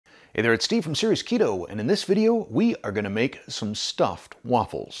Hey there, it's Steve from Serious Keto, and in this video, we are going to make some stuffed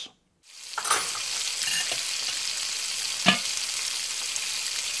waffles.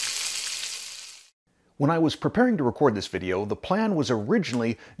 When I was preparing to record this video, the plan was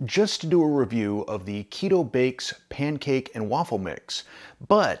originally just to do a review of the Keto Bakes pancake and waffle mix,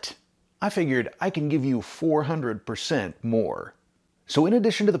 but I figured I can give you 400% more. So in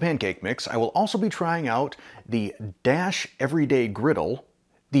addition to the pancake mix, I will also be trying out the Dash Everyday Griddle,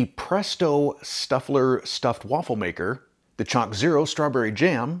 the Presto Stuffler stuffed waffle maker, the ChocZero strawberry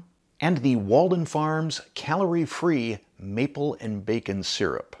jam, and the Walden Farms calorie-free maple and bacon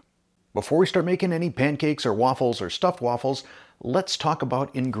syrup. Before we start making any pancakes or waffles or stuffed waffles, let's talk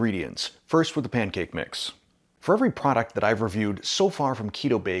about ingredients. First with the pancake mix. For every product that I've reviewed so far from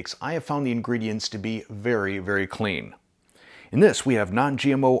Keto Bakes, I have found the ingredients to be very, very clean. In this, we have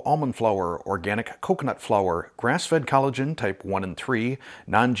non-GMO almond flour, organic coconut flour, grass-fed collagen type 1 and 3,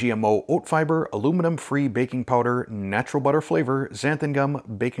 non-GMO oat fiber, aluminum-free baking powder, natural butter flavor, xanthan gum,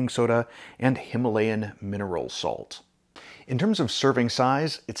 baking soda, and Himalayan mineral salt. In terms of serving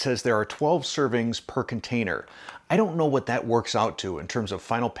size, it says there are 12 servings per container. I don't know what that works out to in terms of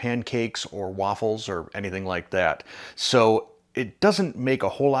final pancakes or waffles or anything like that. So it doesn't make a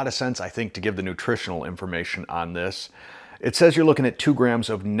whole lot of sense, I think, to give the nutritional information on this. It says you're looking at 2 grams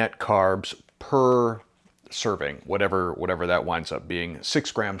of net carbs per serving, whatever that winds up being,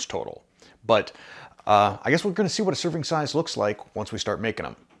 6 grams total. But I guess we're going to see what a serving size looks like once we start making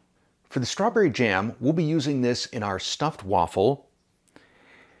them. For the strawberry jam, we'll be using this in our stuffed waffle.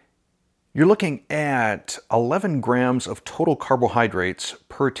 You're looking at 11 grams of total carbohydrates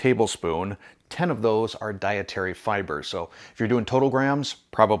per tablespoon. 10 of those are dietary fiber. So if you're doing total grams,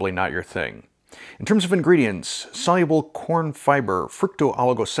 probably not your thing. In terms of ingredients, soluble corn fiber,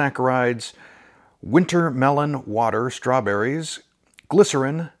 fructooligosaccharides, winter melon water, strawberries,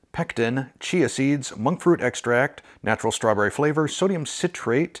 glycerin, pectin, chia seeds, monk fruit extract, natural strawberry flavor, sodium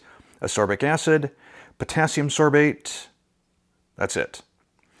citrate, ascorbic acid, potassium sorbate. That's it.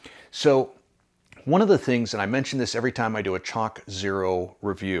 So one of the things, and I mention this every time I do a ChocZero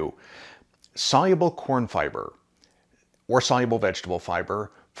review, soluble corn fiber or soluble vegetable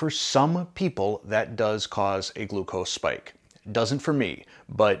fiber, for some people, that does cause a glucose spike. It doesn't for me,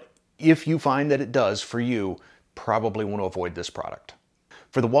 but if you find that it does for you, probably want to avoid this product.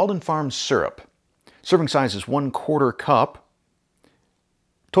 For the Walden Farms syrup, serving size is 1/4 cup,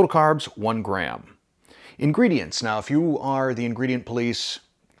 total carbs 1 gram. Ingredients, now if you are the ingredient police,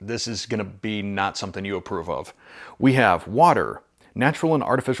 this is going to be not something you approve of. We have water, natural and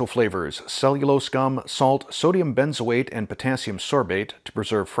artificial flavors, cellulose gum, salt, sodium benzoate, and potassium sorbate to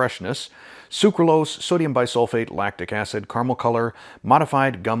preserve freshness, sucralose, sodium bisulfate, lactic acid, caramel color,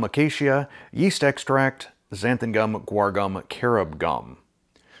 modified gum acacia, yeast extract, xanthan gum, guar gum, carob gum.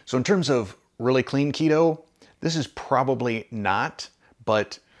 So in terms of really clean keto, this is probably not,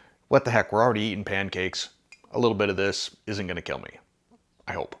 but what the heck, we're already eating pancakes. A little bit of this isn't going to kill me.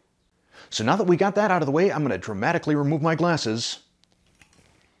 I hope. So now that we got that out of the way, I'm going to dramatically remove my glasses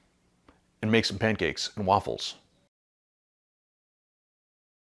and make some pancakes and waffles.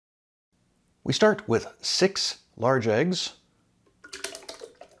 We start with 6 large eggs,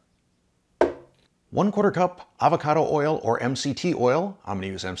 1/4 cup avocado oil or MCT oil. I'm going to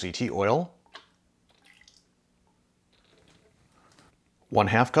use MCT oil.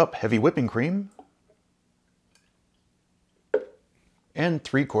 1/2 cup heavy whipping cream, and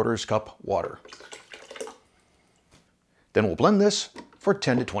 3/4 cup water. Then we'll blend this for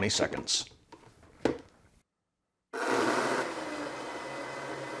 10 to 20 seconds.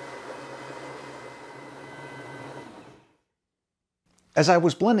 As I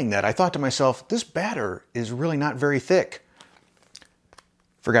was blending that, I thought to myself, this batter is really not very thick.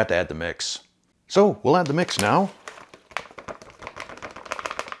 Forgot to add the mix. So we'll add the mix now.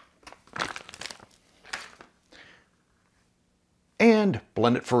 And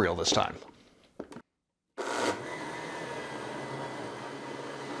blend it for real this time.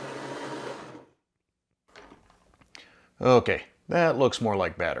 Okay, that looks more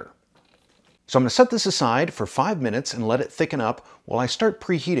like batter. So I'm going to set this aside for 5 minutes and let it thicken up while I start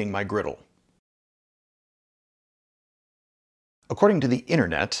preheating my griddle. According to the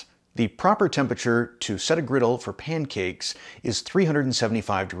internet, the proper temperature to set a griddle for pancakes is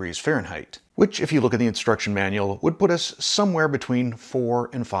 375 degrees Fahrenheit, which, if you look at the instruction manual, would put us somewhere between 4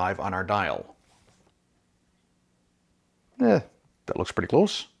 and 5 on our dial. That looks pretty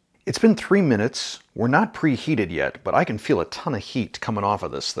close. It's been 3 minutes. We're not preheated yet, but I can feel a ton of heat coming off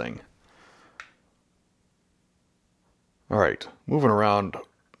of this thing. All right, moving around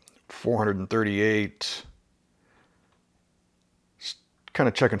 438. kind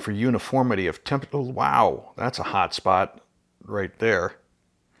of checking for uniformity of temperature. Oh, wow, that's a hot spot right there.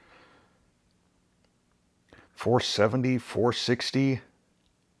 470, 460.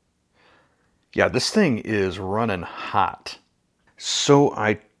 Yeah, this thing is running hot. So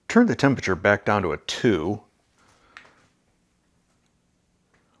I turned the temperature back down to a 2.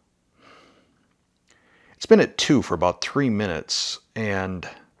 It's been at 2 for about 3 minutes, and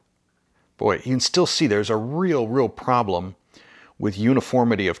boy, you can still see there's a real problem with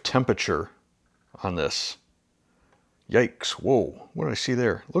uniformity of temperature on this. Yikes, whoa, what did I see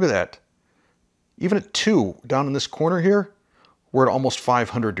there? Look at that. Even at 2, down in this corner here, we're at almost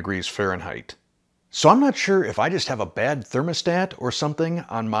 500 degrees Fahrenheit. So I'm not sure if I just have a bad thermostat or something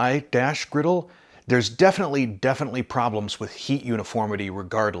on my Dash griddle. There's definitely problems with heat uniformity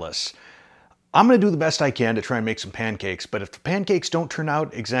regardless. I'm going to do the best I can to try and make some pancakes, but if the pancakes don't turn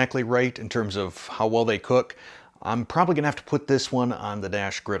out exactly right in terms of how well they cook, I'm probably going to have to put this one on the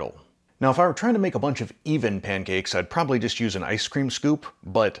Dash griddle. Now, if I were trying to make a bunch of even pancakes, I'd probably just use an ice cream scoop,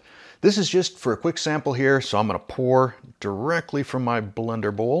 but this is just for a quick sample here, so I'm going to pour directly from my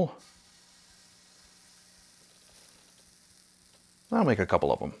blender bowl. I'll make a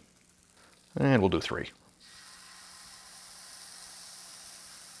couple of them, and we'll do 3.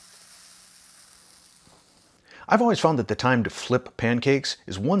 I've always found that the time to flip pancakes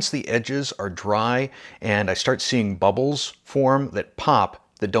is once the edges are dry and I start seeing bubbles form that pop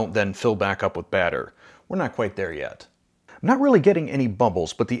that don't then fill back up with batter. We're not quite there yet. I'm not really getting any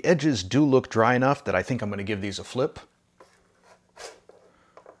bubbles, but the edges do look dry enough that I think I'm going to give these a flip.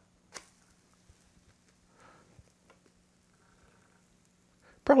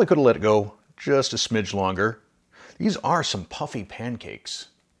 Probably could have let it go just a smidge longer. These are some puffy pancakes.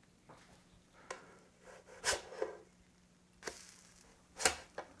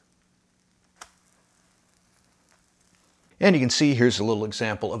 And you can see here's a little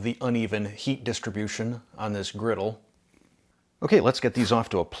example of the uneven heat distribution on this griddle. Okay, let's get these off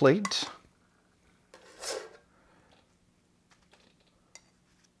to a plate.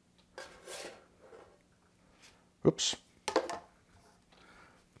 Oops.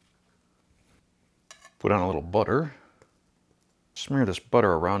 Put on a little butter. Smear this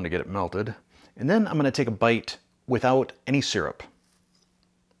butter around to get it melted. And then I'm going to take a bite without any syrup.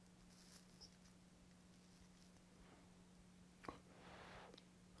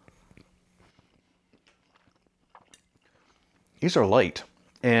 These are light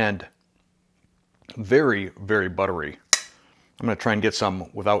and very buttery. I'm going to try and get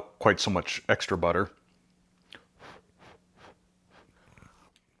some without quite so much extra butter.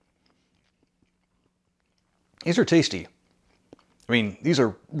 These are tasty. I mean, these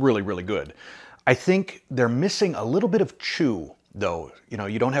are really good. I think they're missing a little bit of chew, though. You know,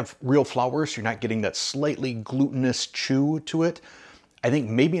 you don't have real flour, so you're not getting that slightly glutinous chew to it. I think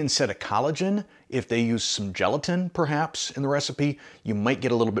maybe instead of collagen, if they use some gelatin, perhaps, in the recipe, you might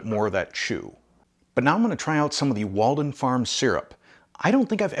get a little bit more of that chew. But now I'm going to try out some of the Walden Farms syrup. I don't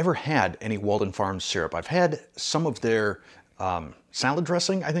think I've ever had any Walden Farms syrup. I've had some of their salad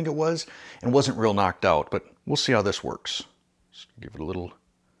dressing, I think it was, and wasn't real knocked out, but we'll see how this works. Just give it a little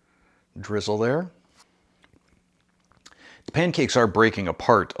drizzle there. The pancakes are breaking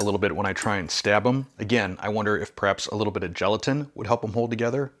apart a little bit when I try and stab them. Again, I wonder if perhaps a little bit of gelatin would help them hold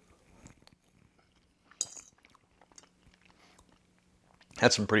together.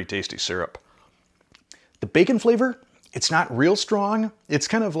 That's some pretty tasty syrup. The bacon flavor, it's not real strong. It's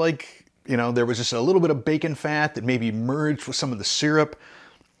kind of like, you know, there was just a little bit of bacon fat that maybe merged with some of the syrup.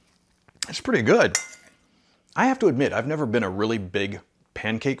 It's pretty good. I have to admit, I've never been a really big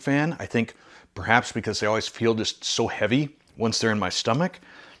pancake fan. I think perhaps because they always feel just so heavy once they're in my stomach.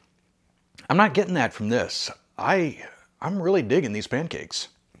 I'm not getting that from this. I'm really digging these pancakes.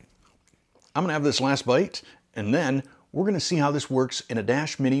 I'm gonna have this last bite, and then we're gonna see how this works in a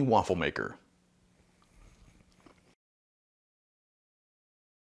Dash Mini waffle maker.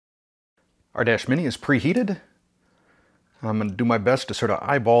 Our Dash Mini is preheated. I'm gonna do my best to sort of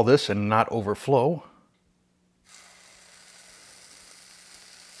eyeball this and not overflow.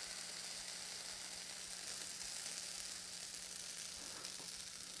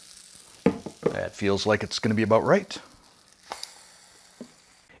 That feels like it's going to be about right.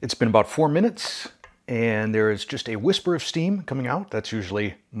 It's been about 4 minutes, and there is just a whisper of steam coming out. That's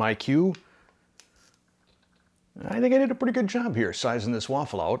usually my cue. I think I did a pretty good job here sizing this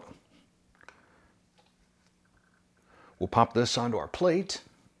waffle out. We'll pop this onto our plate.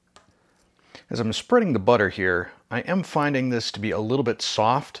 As I'm spreading the butter here, I am finding this to be a little bit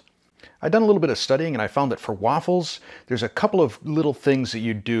soft. I've done a little bit of studying, and I found that for waffles, there's a couple of little things that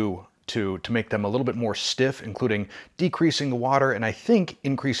you do to make them a little bit more stiff, including decreasing the water and I think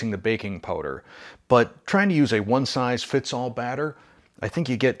increasing the baking powder. But trying to use a one-size-fits-all batter, I think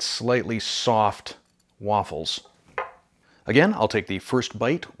you get slightly soft waffles. Again, I'll take the first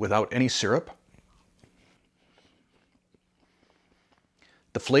bite without any syrup.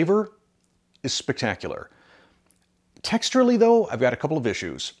 The flavor is spectacular. Texturally though, I've got a couple of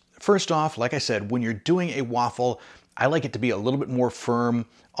issues. First off, like I said, when you're doing a waffle, I like it to be a little bit more firm,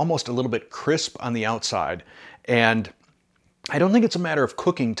 almost a little bit crisp on the outside. And I don't think it's a matter of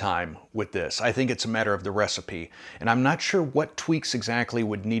cooking time with this. I think it's a matter of the recipe. And I'm not sure what tweaks exactly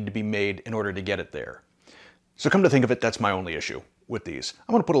would need to be made in order to get it there. So come to think of it, that's my only issue with these.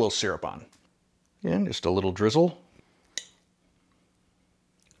 I'm going to put a little syrup on. And just a little drizzle.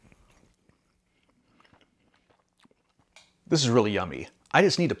 This is really yummy. I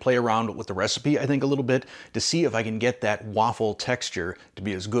just need to play around with the recipe, I think, a little bit to see if I can get that waffle texture to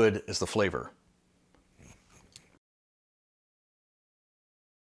be as good as the flavor.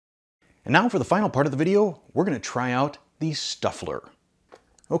 And now for the final part of the video, we're going to try out the Stuffler.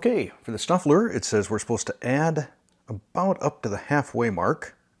 Okay, for the Stuffler, it says we're supposed to add about up to the halfway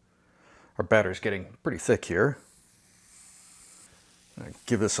mark. Our batter's getting pretty thick here.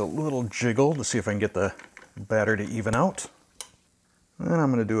 Give this a little jiggle to see if I can get the batter to even out. And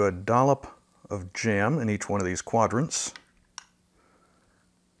I'm going to do a dollop of jam in each one of these quadrants.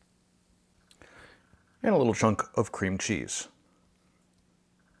 And a little chunk of cream cheese.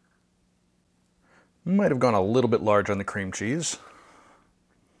 Might have gone a little bit large on the cream cheese.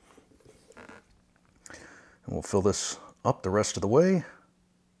 And we'll fill this up the rest of the way.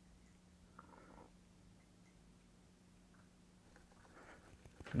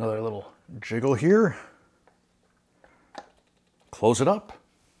 Another little jiggle here. Close it up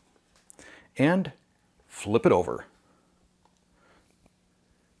and flip it over.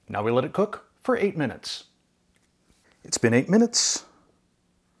 Now we let it cook for 8 minutes. It's been 8 minutes.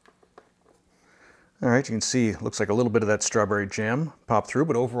 All right, you can see, looks like a little bit of that strawberry jam popped through,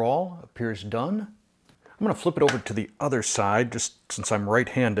 but overall appears done. I'm going to flip it over to the other side, just since I'm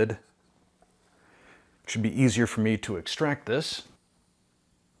right-handed. It should be easier for me to extract this.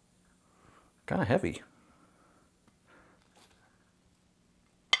 Kind of heavy.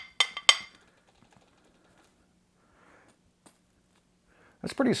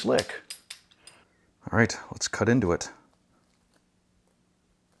 That's pretty slick. All right, let's cut into it.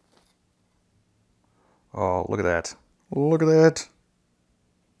 Oh, look at that. Look at that.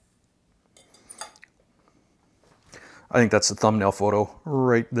 I think that's the thumbnail photo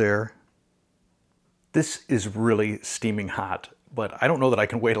right there. This is really steaming hot, but I don't know that I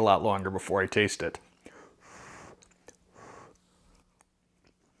can wait a lot longer before I taste it.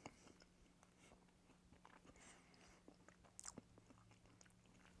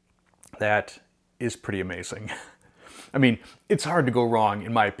 That is pretty amazing. I mean, it's hard to go wrong,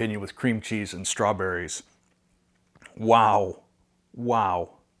 in my opinion, with cream cheese and strawberries. Wow.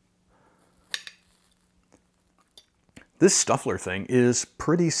 Wow. This Stuffler thing is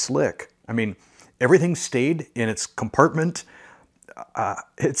pretty slick. I mean, everything stayed in its compartment.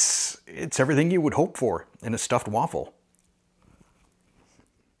 It's everything you would hope for in a stuffed waffle.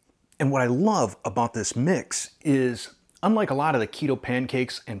 And what I love about this mix is, unlike a lot of the keto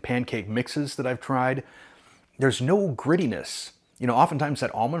pancakes and pancake mixes that I've tried, there's no grittiness. You know, oftentimes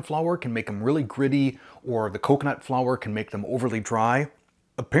that almond flour can make them really gritty, or the coconut flour can make them overly dry.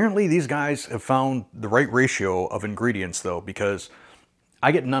 Apparently these guys have found the right ratio of ingredients though, because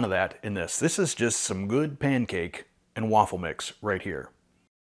I get none of that in this. This is just some good pancake and waffle mix right here.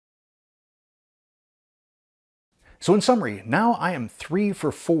 So in summary, now I am 3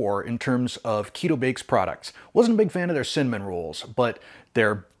 for 4 in terms of Keto Bakes products. Wasn't a big fan of their cinnamon rolls, but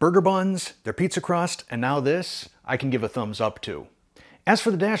their burger buns, their pizza crust, and now this, I can give a thumbs up to. As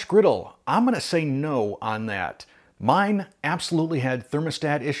for the Dash Griddle, I'm gonna say no on that. Mine absolutely had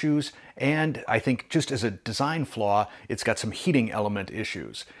thermostat issues, and I think just as a design flaw, it's got some heating element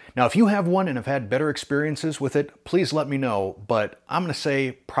issues. Now, if you have one and have had better experiences with it, please let me know, but I'm gonna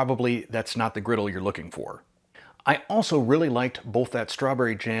say probably that's not the griddle you're looking for. I also really liked both that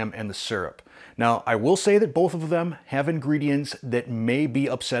strawberry jam and the syrup. Now, I will say that both of them have ingredients that may be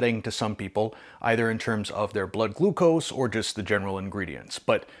upsetting to some people, either in terms of their blood glucose or just the general ingredients.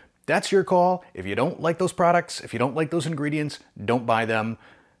 But that's your call. If you don't like those products, if you don't like those ingredients, don't buy them.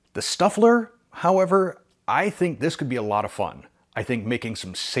 The Stuffler, however, I think this could be a lot of fun. I think making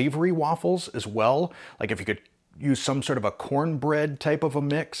some savory waffles as well, like if you could use some sort of a cornbread type of a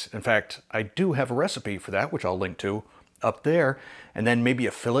mix. In fact, I do have a recipe for that, which I'll link to up there. And then maybe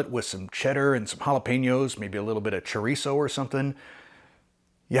a fillet with some cheddar and some jalapenos, maybe a little bit of chorizo or something.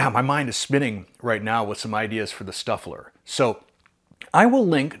 Yeah, my mind is spinning right now with some ideas for the Stuffler. So I will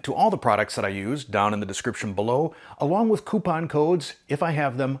link to all the products that I use down in the description below, along with coupon codes if I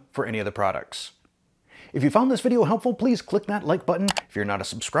have them for any of the products. If you found this video helpful, please click that like button. If you're not a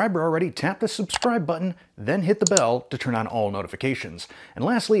subscriber already, tap the subscribe button, then hit the bell to turn on all notifications. And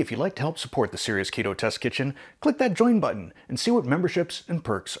lastly, if you'd like to help support the Serious Keto Test Kitchen, click that join button and see what memberships and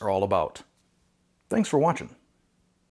perks are all about. Thanks for watching.